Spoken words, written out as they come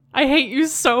I hate you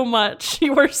so much.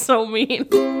 You are so mean.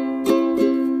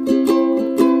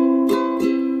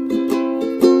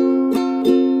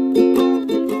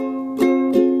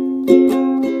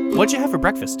 What'd you have for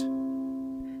breakfast?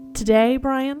 Today,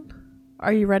 Brian,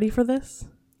 are you ready for this?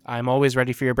 I'm always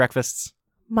ready for your breakfasts.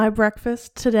 My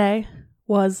breakfast today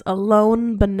was a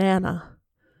lone banana.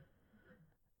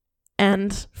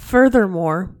 And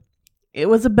furthermore, it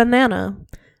was a banana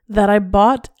that I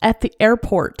bought at the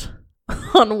airport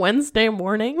on Wednesday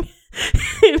morning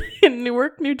in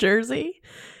Newark, New Jersey.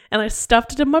 And I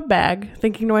stuffed it in my bag,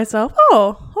 thinking to myself,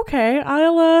 oh, okay,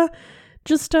 I'll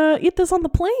just eat this on the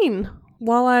plane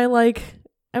while I'm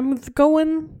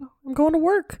going to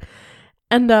work.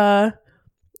 And I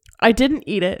didn't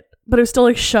eat it, but it was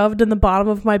still shoved in the bottom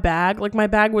of my bag. My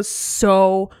bag was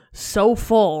so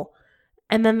full.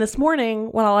 And then this morning,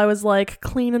 while I was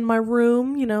cleaning my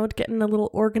room, getting a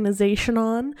little organization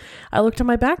on, I looked at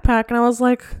my backpack and I was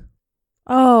like,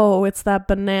 oh, it's that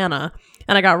banana.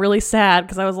 And I got really sad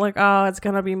because I was like, oh, it's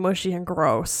going to be mushy and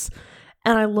gross.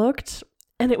 And I looked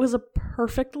and it was a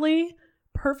perfectly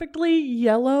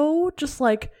yellow, just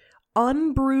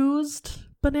unbruised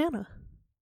banana.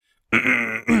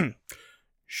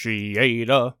 She ate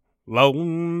a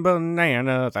lone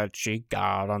banana that she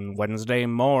got on Wednesday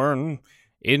morn.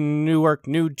 In Newark,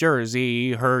 New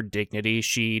Jersey, her dignity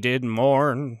she did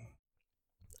mourn.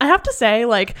 I have to say,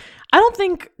 I don't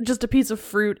think just a piece of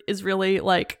fruit is really,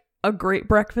 a great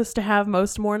breakfast to have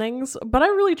most mornings, but I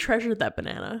really treasured that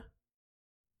banana.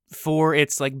 For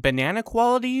its, banana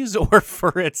qualities or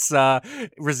for its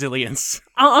resilience?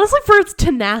 Honestly, for its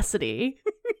tenacity.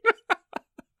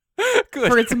 Good.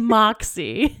 For its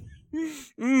moxie.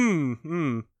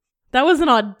 That was an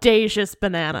audacious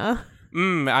banana.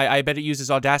 I bet it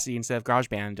uses Audacity instead of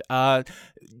GarageBand.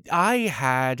 I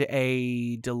had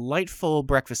a delightful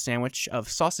breakfast sandwich of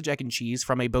sausage, egg, and cheese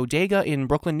from a bodega in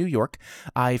Brooklyn, New York.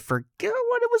 I forget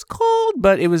what it was called,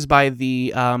 but it was by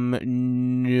the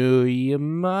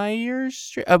Neumeyer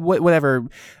Street, whatever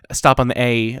stop on the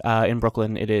A in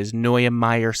Brooklyn. It is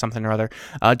Neumeyer something or other.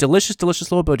 Delicious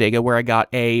little bodega where I got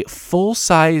a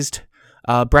full-sized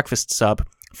breakfast sub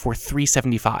for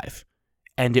 $3.75,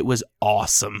 and it was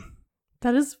awesome.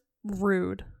 That is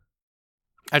rude.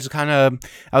 I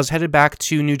was headed back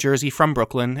to New Jersey from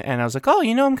Brooklyn, and I was like, oh,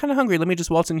 I'm kind of hungry. Let me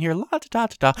just waltz in here. La da da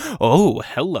da da. Oh,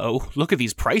 hello. Look at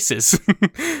these prices.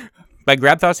 By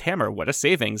Grabthar's Hammer, what a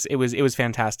savings. It was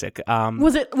fantastic.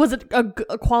 Was it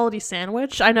a quality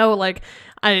sandwich? I know,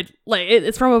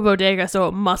 it's from a bodega, so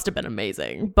it must have been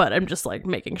amazing, but I'm just,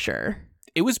 making sure.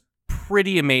 It was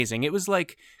pretty amazing. It was,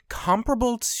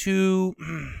 comparable to...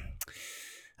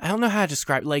 I don't know how to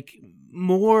describe,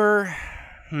 more...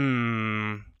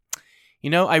 I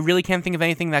really can't think of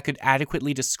anything that could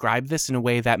adequately describe this in a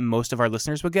way that most of our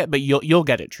listeners would get, but you'll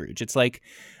get it, Truge. It's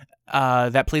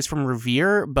that place from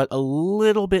Revere, but a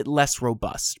little bit less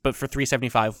robust. But for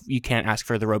 $3.75, you can't ask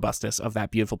for the robustness of that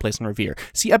beautiful place in Revere.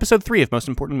 See episode 3 of Most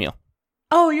Important Meal.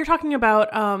 Oh, you're talking about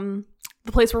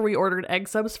the place where we ordered egg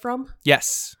subs from?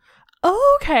 Yes.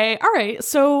 Oh, okay. All right.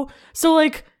 So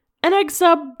an egg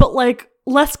sub, but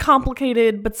less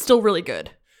complicated, but still really good.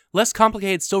 Less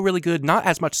complicated, still really good, not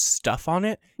as much stuff on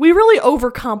it. We really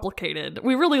overcomplicated.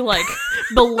 We really,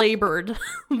 belabored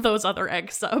those other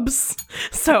egg subs.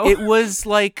 So it was,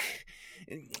 I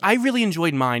really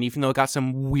enjoyed mine, even though it got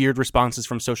some weird responses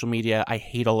from social media. I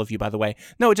hate all of you, by the way.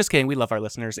 No, just kidding. We love our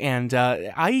listeners. And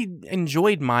I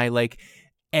enjoyed my,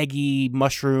 eggy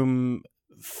mushroom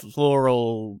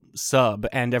floral sub,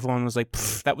 and everyone was like,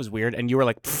 that was weird, and you were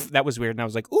like, that was weird, and I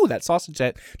was like, ooh, that sausage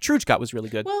that Truge got was really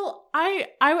good. Well,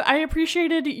 I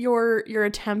appreciated your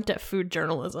attempt at food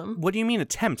journalism. What do you mean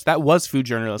attempt? That was food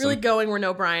journalism. Really going where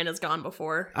no Brian has gone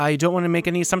before. I don't want to make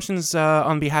any assumptions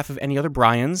on behalf of any other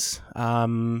Brians,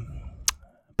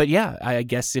 but yeah, I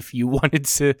guess if you wanted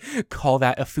to call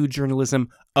that a food journalism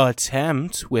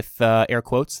attempt with air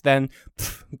quotes, then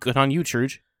good on you,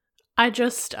 Truge. I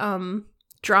just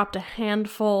dropped a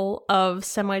handful of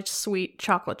semi-sweet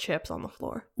chocolate chips on the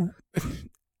floor.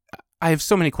 I have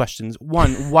so many questions.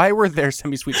 1, why were there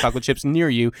semi-sweet chocolate chips near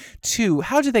you? 2,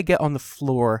 how did they get on the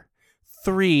floor?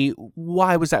 3,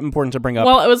 why was that important to bring up?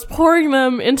 Well, I was pouring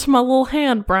them into my little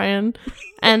hand, Brian,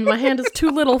 and my hand is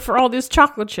too little for all these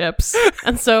chocolate chips,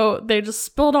 and so they just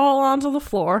spilled all onto the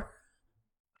floor.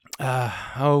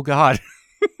 Oh, God.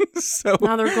 So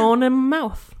now they're going in my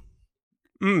mouth.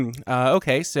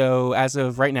 Okay, so as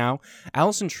of right now,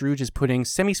 Allison Truge is putting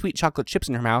semi-sweet chocolate chips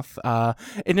in her mouth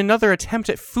in another attempt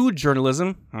at food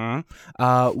journalism.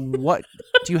 What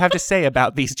do you have to say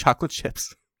about these chocolate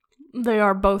chips? They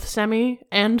are both semi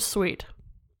and sweet.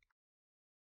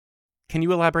 Can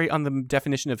you elaborate on the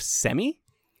definition of semi?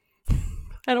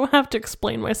 I don't have to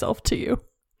explain myself to you.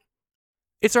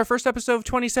 It's our first episode of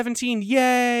 2017.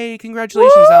 Yay!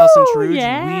 Congratulations, Allison Truge.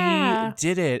 Yeah. We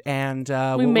did it. And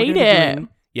we made it.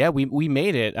 We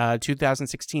made it.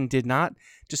 2016 did not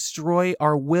destroy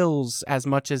our wills as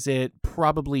much as it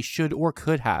probably should or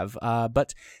could have.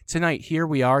 But tonight, here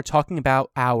we are talking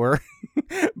about our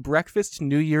breakfast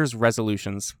New Year's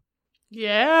resolutions.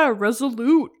 Yeah,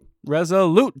 resolute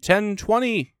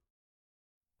 10-20.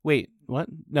 Wait, what?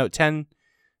 No,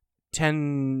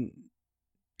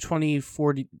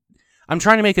 20-40. I'm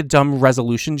trying to make a dumb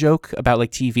resolution joke about like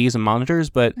TVs and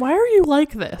monitors, but why are you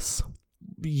like this?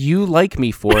 You like me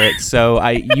for it, so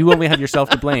you only have yourself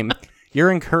to blame.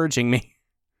 You're encouraging me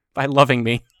by loving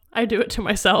me. I do it to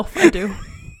myself. I do.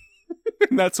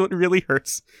 And that's what really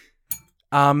hurts.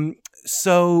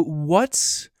 So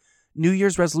what New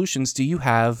Year's resolutions do you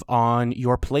have on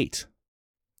your plate?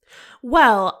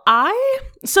 Well, I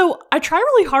try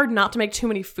really hard not to make too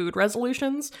many food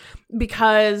resolutions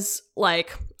because,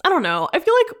 like, I don't know. I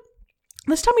feel like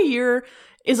this time of year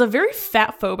is a very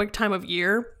fat-phobic time of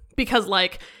year because,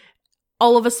 like,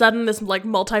 all of a sudden this, like,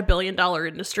 multi-billion-dollar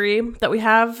industry that we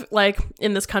have, like,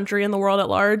 in this country and the world at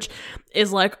large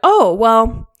is like, oh,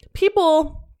 well,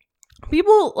 people,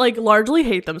 like, largely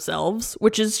hate themselves,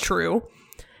 which is true.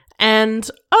 And,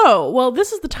 oh, well,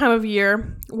 this is the time of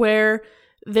year where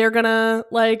they're gonna,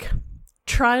 like,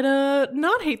 try to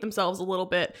not hate themselves a little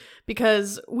bit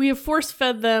because we have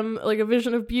force-fed them, like, a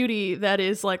vision of beauty that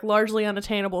is, like, largely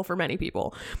unattainable for many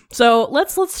people. So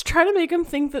let's try to make them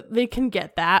think that they can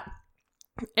get that.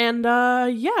 And,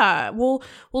 yeah, we'll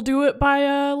do it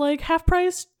by, like,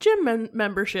 half-price gym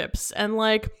memberships and,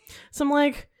 like, some,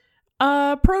 like,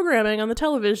 programming on the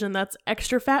television that's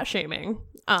extra fat-shaming.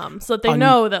 So that they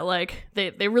know that, like,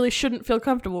 they really shouldn't feel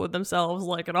comfortable with themselves,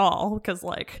 like, at all, because,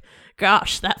 like,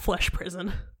 gosh, that flesh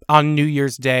prison. On New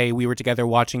Year's Day, we were together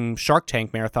watching Shark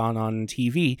Tank Marathon on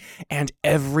TV, and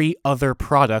every other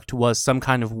product was some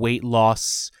kind of weight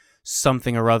loss,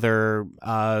 something or other,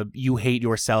 you hate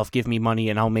yourself, give me money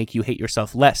and I'll make you hate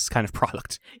yourself less kind of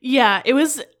product. Yeah, it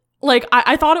was, like,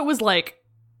 I thought it was, like,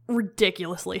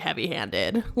 ridiculously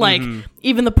heavy-handed. Like,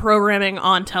 even the programming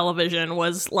on television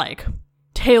was, like,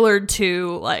 tailored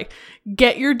to, like,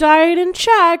 get your diet in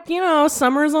check, you know,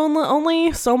 summer's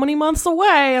only so many months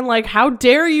away, and, like, how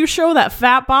dare you show that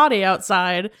fat body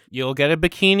outside? You'll get a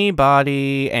bikini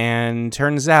body, and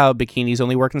turns out bikinis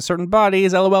only work in certain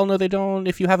bodies. LOL, no they don't.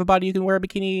 If you have a body, you can wear a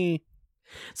bikini.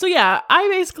 So yeah, I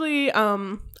basically,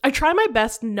 I try my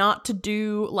best not to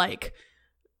do, like,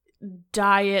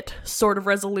 diet sort of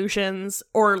resolutions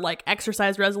or, like,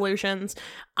 exercise resolutions.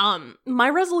 My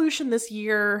resolution this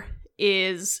year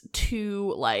is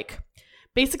to, like,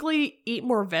 basically eat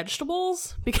more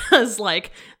vegetables because, like,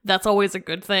 that's always a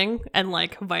good thing, and,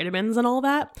 like, vitamins and all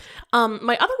that.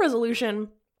 My other resolution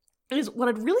is what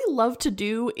I'd really love to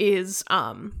do is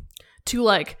to,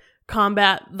 like,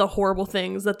 combat the horrible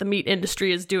things that the meat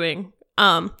industry is doing.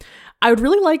 I would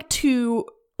really like to,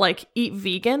 like, eat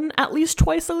vegan at least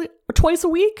twice a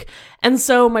week. And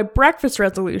so my breakfast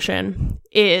resolution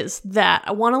is that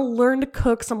I want to learn to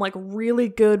cook some, like, really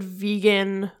good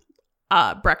vegan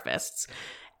breakfasts.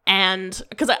 And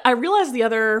because I realized I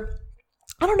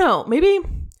don't know, maybe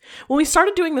when we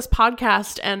started doing this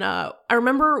podcast, and I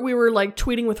remember we were, like,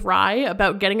 tweeting with Rye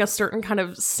about getting a certain kind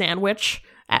of sandwich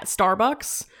at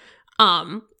Starbucks.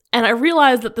 And I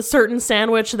realized that the certain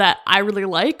sandwich that I really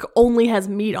like only has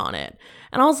meat on it.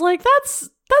 And I was like, that's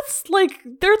like,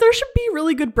 there should be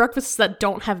really good breakfasts that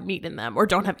don't have meat in them or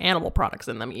don't have animal products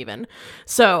in them even.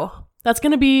 So that's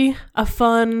going to be a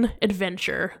fun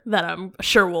adventure that I'm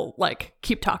sure we'll, like,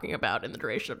 keep talking about in the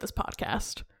duration of this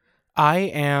podcast. I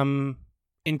am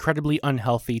incredibly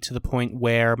unhealthy to the point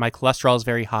where my cholesterol is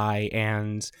very high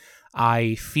and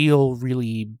I feel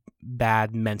really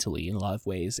bad mentally in a lot of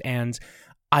ways. And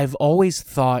I've always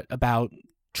thought about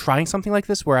trying something like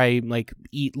this where I, like,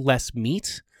 eat less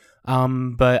meat,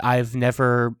 but I've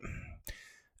never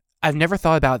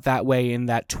thought about it that way, in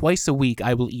that twice a week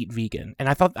I will eat vegan. And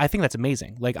I think that's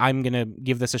amazing. Like, I'm going to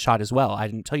give this a shot as well. I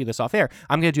didn't tell you this off air.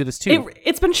 I'm going to do this too.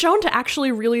 It's been shown to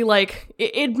actually really, like,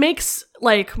 it makes,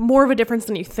 like, more of a difference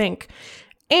than you think.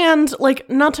 And, like,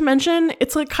 not to mention,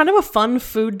 it's, like, kind of a fun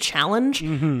food challenge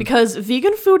because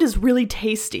vegan food is really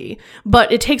tasty,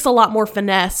 but it takes a lot more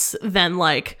finesse than,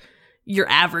 like, your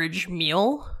average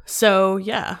meal. So,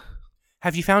 yeah.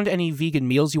 Have you found any vegan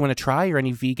meals you want to try or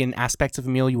any vegan aspects of a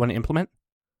meal you want to implement?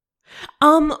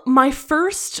 My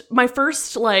first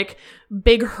like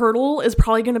big hurdle is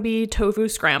probably going to be tofu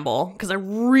scramble because I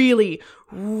really,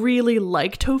 really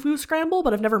like tofu scramble,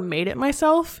 but I've never made it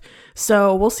myself.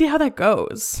 So we'll see how that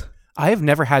goes. I have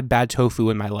never had bad tofu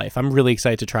in my life. I'm really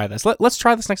excited to try this. Let's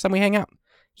try this next time we hang out.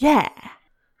 Yeah.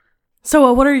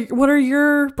 So what are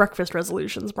your breakfast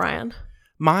resolutions, Brian?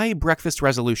 My breakfast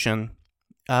resolution.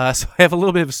 So I have a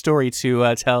little bit of a story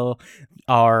to tell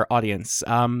our audience.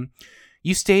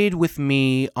 You stayed with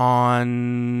me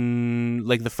on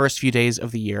like the first few days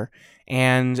of the year,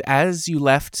 and as you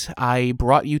left, I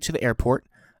brought you to the airport,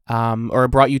 or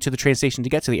brought you to the train station to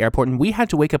get to the airport, and we had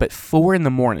to wake up at 4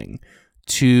 a.m.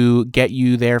 to get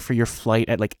you there for your flight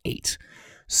at like 8.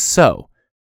 So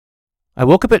I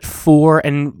woke up at 4,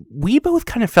 and we both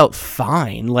kind of felt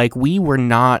fine. Like, we were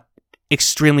not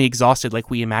extremely exhausted like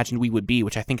we imagined we would be,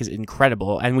 which I think is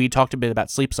incredible. And we talked a bit about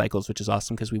sleep cycles, which is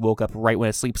awesome because we woke up right when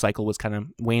a sleep cycle was kind of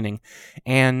waning.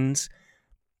 And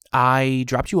I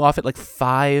dropped you off at like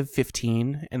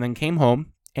 5:15 and then came home.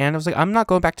 And I was like, I'm not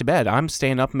going back to bed. I'm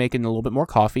staying up making a little bit more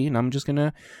coffee, and I'm just going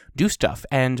to do stuff.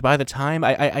 And by the time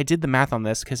I did the math on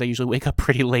this, because I usually wake up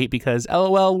pretty late because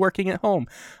LOL, working at home.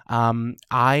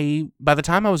 By the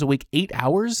time I was awake 8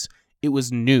 hours, it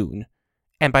was noon.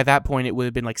 And by that point, it would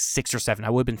have been like 6 or 7.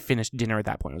 I would have been finished dinner at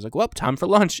that point. I was like, well, time for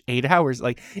lunch, 8 hours.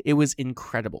 Like, it was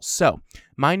incredible. So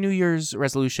my New Year's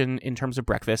resolution in terms of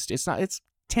breakfast, it's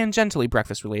tangentially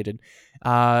breakfast related.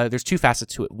 There's 2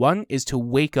 facets to it. One is to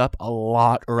wake up a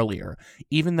lot earlier,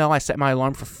 even though I set my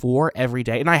alarm for 4 every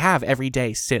day. And I have every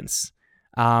day since.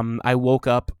 I woke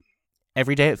up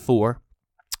every day at 4.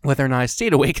 Whether or not I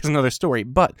stayed awake is another story,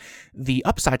 but the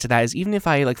upside to that is even if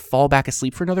I like fall back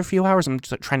asleep for another few hours, I'm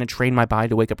just trying to train my body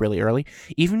to wake up really early.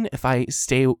 Even if I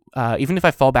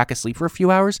fall back asleep for a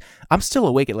few hours, I'm still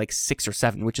awake at like 6 or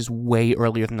 7, which is way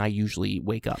earlier than I usually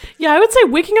wake up. Yeah, I would say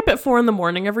waking up at 4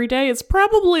 a.m. every day is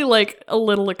probably like a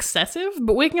little excessive,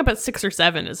 but waking up at 6 or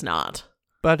 7 is not.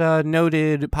 But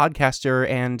noted podcaster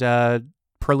and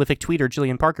prolific tweeter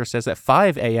Jillian Parker says that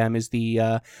 5 a.m. is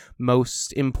the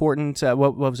most important,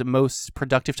 what was it, most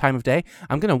productive time of day.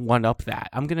 I'm going to one-up that.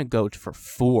 I'm going to go for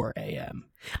 4 a.m.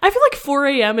 I feel like 4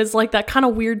 a.m. is like that kind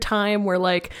of weird time where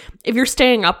like if you're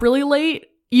staying up really late,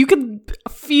 you could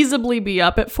feasibly be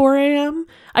up at 4 a.m.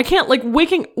 I can't, like,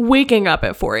 waking up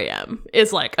at 4 a.m.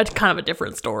 is like a kind of a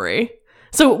different story.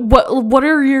 So what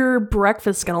are your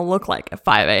breakfasts going to look like at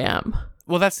 5 a.m.?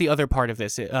 Well, that's the other part of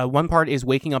this. One part is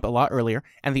waking up a lot earlier,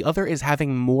 and the other is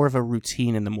having more of a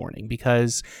routine in the morning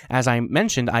because, as I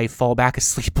mentioned, I fall back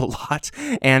asleep a lot,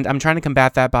 and I'm trying to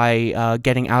combat that by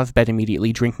getting out of bed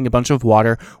immediately, drinking a bunch of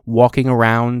water, walking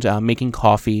around, making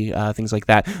coffee, things like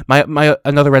that. My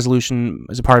another resolution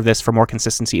as a part of this for more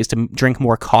consistency is to drink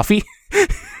more coffee.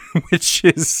 Which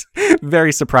is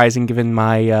very surprising given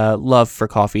my love for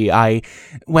coffee.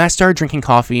 When I started drinking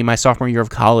coffee my sophomore year of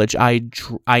college, I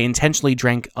intentionally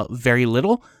drank very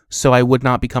little so I would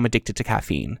not become addicted to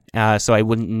caffeine, so I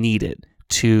wouldn't need it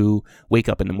to wake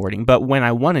up in the morning. But when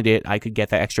I wanted it, I could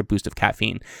get that extra boost of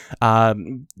caffeine.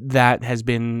 That has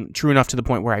been true enough to the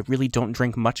point where I really don't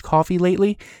drink much coffee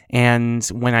lately, and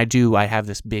when I do, I have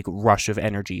this big rush of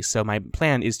energy. So my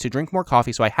plan is to drink more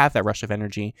coffee so I have that rush of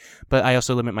energy, but I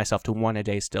also limit myself to 1 a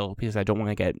day still because I don't want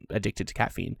to get addicted to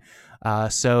caffeine.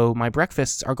 So my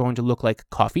breakfasts are going to look like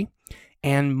coffee,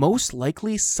 and most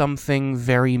likely something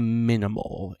very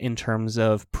minimal in terms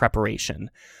of preparation.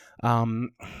 I'm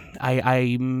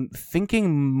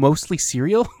thinking mostly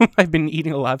cereal. I've been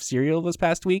eating a lot of cereal this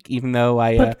past week, even though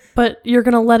But you're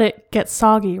gonna let it get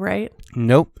soggy, right?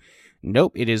 Nope.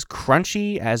 It is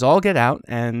crunchy as all get out,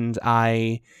 and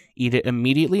I eat it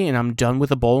immediately, and I'm done with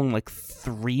the bowl in like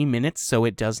 3 minutes, so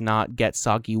it does not get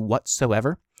soggy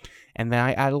whatsoever. And then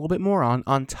I add a little bit more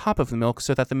on top of the milk,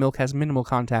 so that the milk has minimal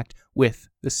contact with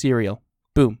the cereal.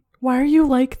 Boom. Why are you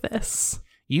like this?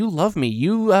 You love me.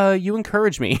 You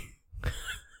encourage me.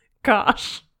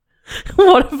 Gosh,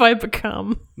 what have I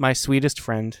become? My sweetest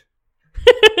friend.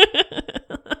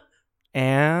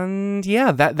 And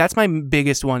yeah, that's my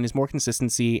biggest one is more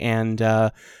consistency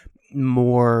and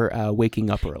more waking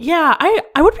up early. Yeah,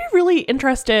 I would be really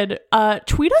interested.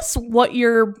 Tweet us what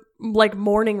your like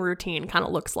morning routine kind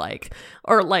of looks like,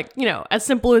 or like, you know, as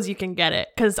simple as you can get it,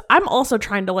 because I'm also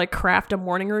trying to like craft a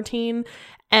morning routine,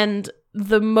 and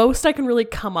the most I can really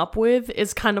come up with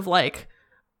is kind of like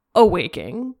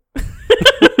awaking.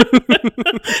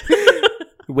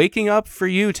 Waking up for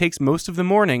you takes most of the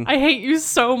morning. I hate you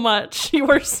so much. You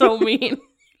are so mean.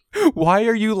 Why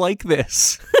are you like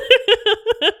this?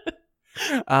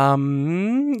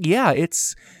 Yeah,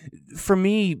 it's for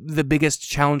me the biggest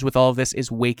challenge with all of this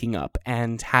is waking up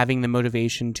and having the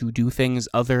motivation to do things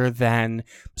other than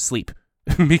sleep.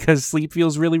 Because sleep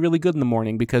feels really, really good in the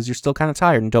morning because you're still kind of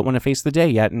tired and don't want to face the day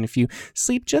yet. And if you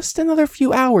sleep just another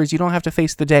few hours, you don't have to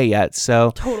face the day yet.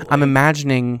 So Totally. I'm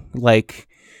imagining like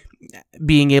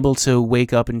being able to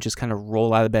wake up and just kind of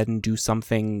roll out of bed and do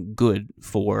something good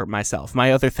for myself.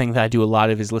 My other thing that I do a lot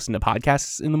of is listen to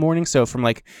podcasts in the morning. So from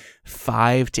like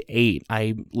 5 to 8,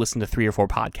 I listen to 3 or 4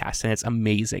 podcasts, and it's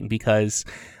amazing because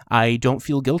I don't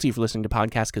feel guilty for listening to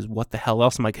podcasts because what the hell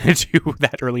else am I going to do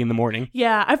that early in the morning?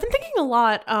 Yeah, I've been thinking a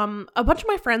lot. A bunch of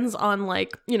my friends on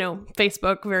like,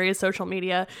 Facebook, various social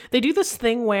media, they do this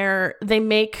thing where they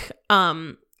make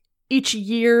each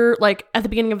year, like at the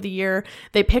beginning of the year,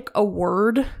 they pick a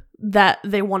word that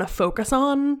they want to focus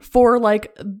on for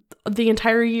like the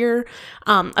entire year.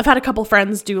 I've had a couple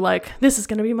friends do like, this is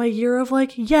going to be my year of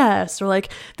like yes, or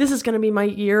like this is going to be my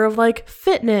year of like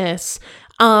fitness.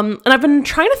 And I've been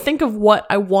trying to think of what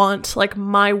I want like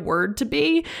my word to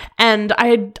be, and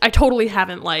I totally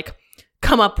haven't like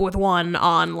come up with one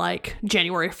on like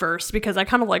January 1st because I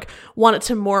kind of like want it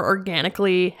to more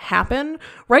organically happen.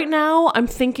 Right now, I'm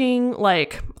thinking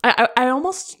like I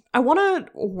want to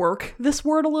work this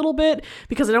word a little bit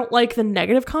because I don't like the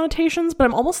negative connotations, but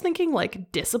I'm almost thinking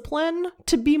like discipline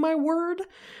to be my word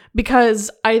because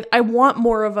I want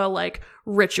more of a like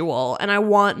ritual, and I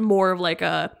want more of like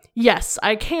a, yes,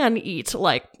 I can eat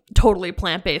like totally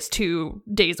plant-based 2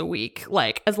 days a week,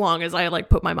 like as long as I like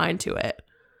put my mind to it.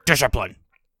 Discipline.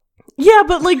 Yeah,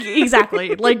 but like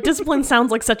exactly. Like discipline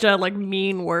sounds like such a like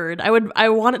mean word. I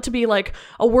want it to be like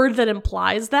a word that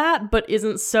implies that but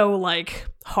isn't so like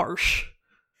harsh.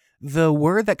 The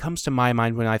word that comes to my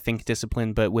mind when I think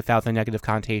discipline but without the negative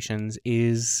connotations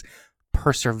is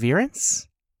perseverance.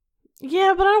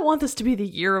 Yeah, but I don't want this to be the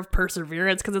year of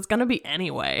perseverance because it's going to be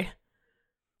anyway.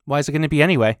 Why is it going to be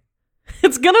anyway?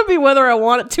 It's going to be whether I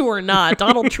want it to or not.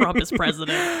 Donald Trump is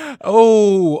president.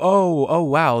 Oh,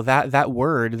 wow. That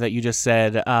word that you just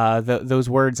said, those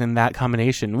words in that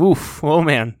combination. Oof. Oh,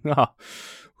 man. Oh.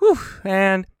 Whew.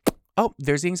 And,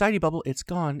 there's the anxiety bubble. It's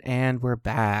gone. And we're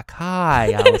back.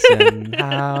 Hi, Allison.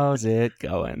 How's it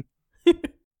going?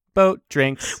 Boat,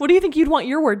 drinks. What do you think you'd want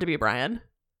your word to be, Brian?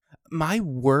 My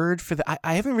word for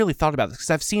I haven't really thought about this because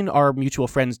I've seen our mutual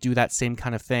friends do that same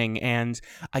kind of thing, and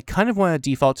I kind of want to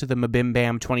default to the Mabim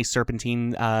Bam 20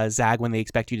 Serpentine zag when they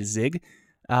expect you to zig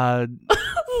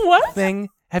what thing.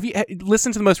 Have you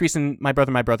listened to the most recent My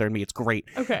Brother and Me? It's great.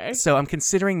 Okay. So I'm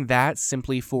considering that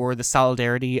simply for the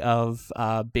solidarity of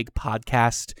big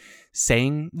podcast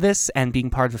saying this and being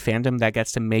part of a fandom that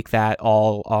gets to make that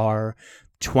all our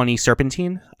 20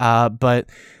 Serpentine. But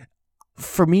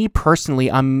for me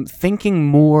personally, I'm thinking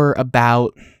more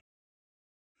about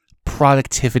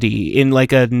productivity in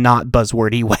like a not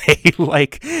buzzwordy way.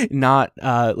 like not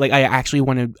like I actually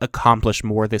want to accomplish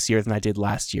more this year than I did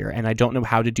last year, and I don't know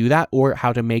how to do that or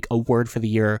how to make a word for the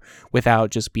year without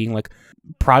just being like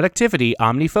productivity,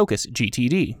 OmniFocus,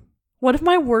 GTD. What if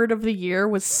my word of the year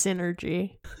was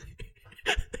synergy?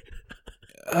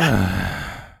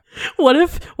 What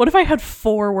if I had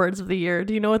 4 words of the year?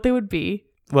 Do you know what they would be?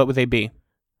 What would they be?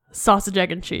 Sausage,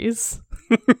 egg, and cheese.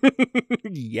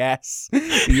 Yes.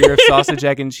 The year of sausage,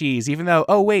 egg, and cheese. Even though,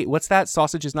 wait, what's that?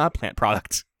 Sausage is not a plant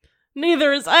product.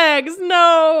 Neither is eggs.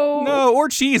 No. No, or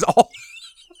cheese. All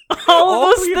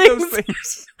of those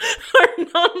things are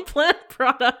non-plant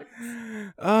products.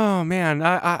 Oh, man.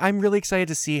 I'm really excited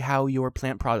to see how your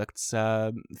plant products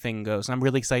thing goes. I'm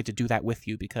really excited to do that with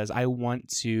you because I want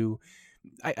to...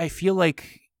 I feel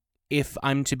like if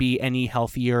I'm to be any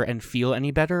healthier and feel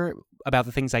any better about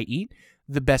the things I eat,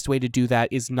 the best way to do that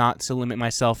is not to limit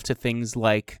myself to things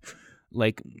like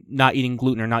not eating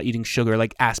gluten or not eating sugar,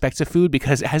 like aspects of food,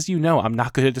 because as you know, I'm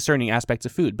not good at discerning aspects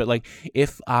of food. But like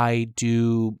if I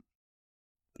do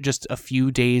just a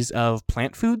few days of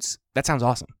plant foods, that sounds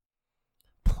awesome.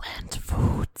 Plant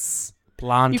foods.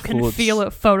 Plant you foods. can feel it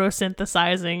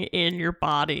photosynthesizing in your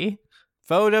body.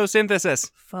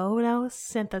 Photosynthesis.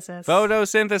 Photosynthesis.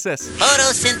 Photosynthesis.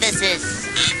 Photosynthesis.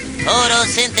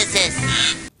 Photosynthesis.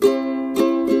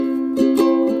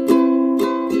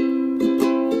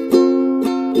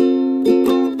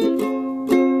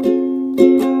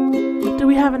 Do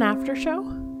we have an after show?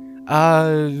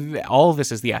 All of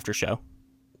this is the after show.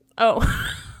 Oh.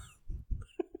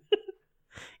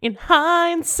 In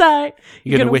hindsight,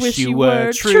 you're gonna wish you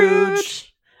were true.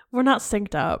 We're not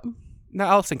synced up. No,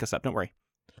 I'll sync us up. Don't worry.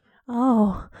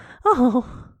 Oh.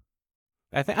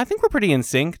 I think we're pretty in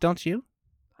sync, don't you?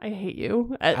 I hate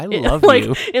you. I love like,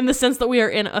 you. In the sense that we are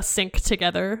in a sync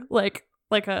together, like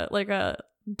a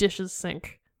dishes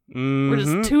sink. Mhm. We're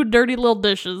just two dirty little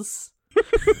dishes.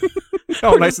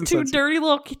 Oh, We're nice just and two sensitive. dirty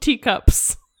little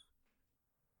teacups.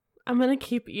 I'm gonna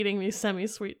keep eating these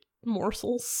semi-sweet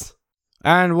morsels.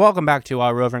 And welcome back to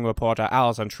our roving reporter,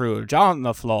 Allison Truge. On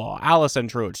the floor, Allison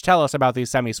Truge, tell us about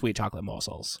these semi-sweet chocolate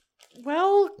morsels.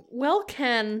 Well,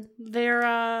 Ken,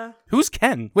 they're Who's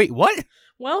Ken? Wait, what?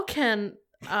 Well, Ken,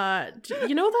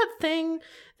 you know that thing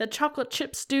that chocolate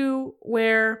chips do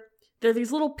where they're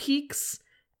these little peaks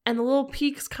and the little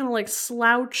peaks kind of like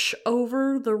slouch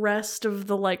over the rest of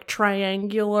the like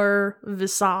triangular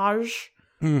visage?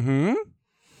 Mm-hmm.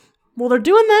 Well, they're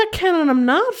doing that, Ken, and I'm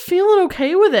not feeling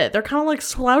okay with it. They're kind of like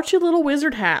slouchy little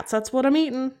wizard hats. That's what I'm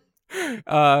eating.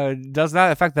 Does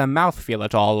that affect the mouthfeel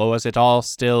at all, or is it all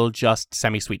still just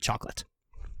semi-sweet chocolate?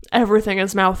 Everything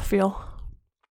is mouthfeel.